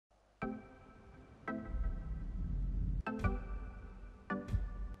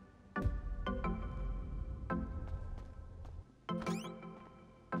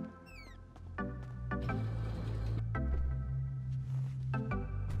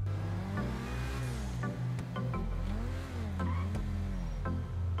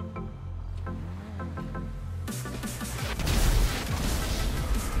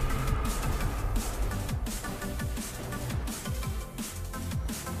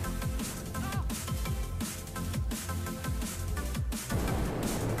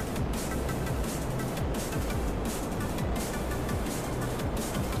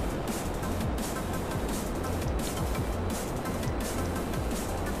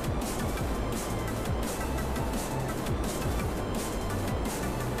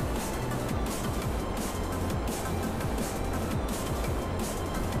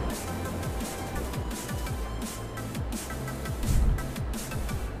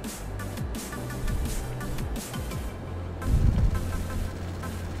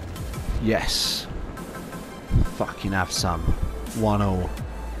Yes. Fucking have some. 1-1.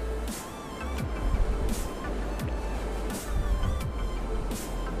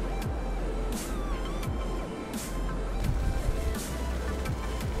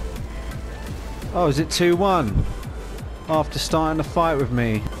 Oh, is it 2-1? After starting the fight with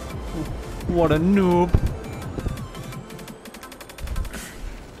me. What a noob.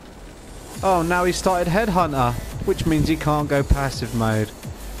 Oh, now he started Headhunter, which means he can't go passive mode.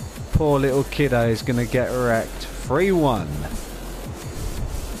 Poor little kiddo is going to get wrecked. 3-1.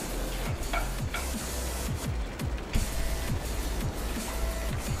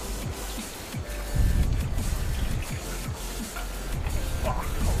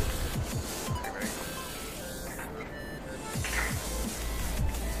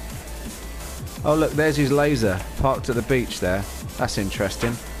 Oh look, there's his laser parked at the beach there. That's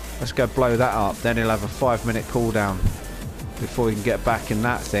interesting. Let's go blow that up, then he'll have a 5-minute cooldown before he can get back in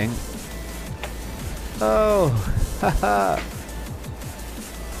that thing. Oh, haha.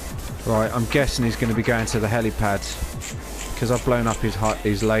 Right, I'm guessing he's going to be going to the helipad because I've blown up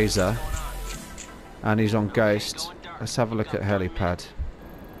his laser and he's on Ghost. Let's have a look at helipad.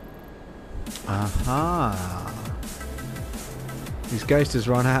 Aha. His Ghost has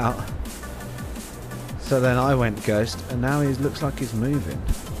run out. So then I went Ghost and now he looks like he's moving.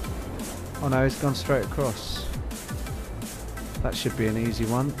 Oh no, he's gone straight across. That should be an easy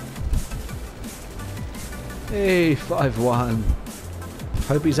one. Hey, 5-1.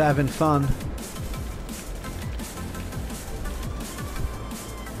 Hope he's having fun.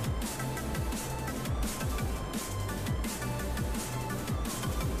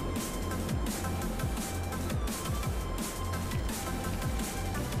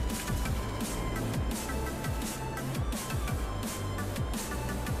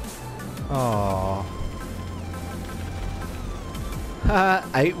 Oh.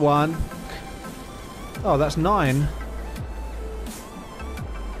 8-1. Oh, that's 9.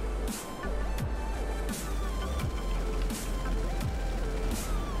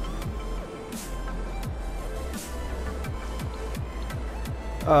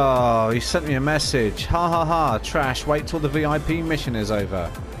 Oh, he sent me a message. Ha ha ha, trash, wait till the VIP mission is over.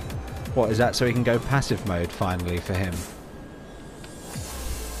 What, is that so he can go passive mode finally for him?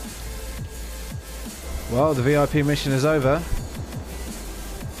 Well, the VIP mission is over.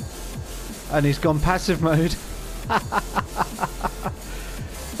 And he's gone passive mode.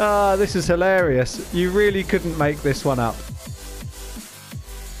 Ah, this is hilarious. You really couldn't make this one up.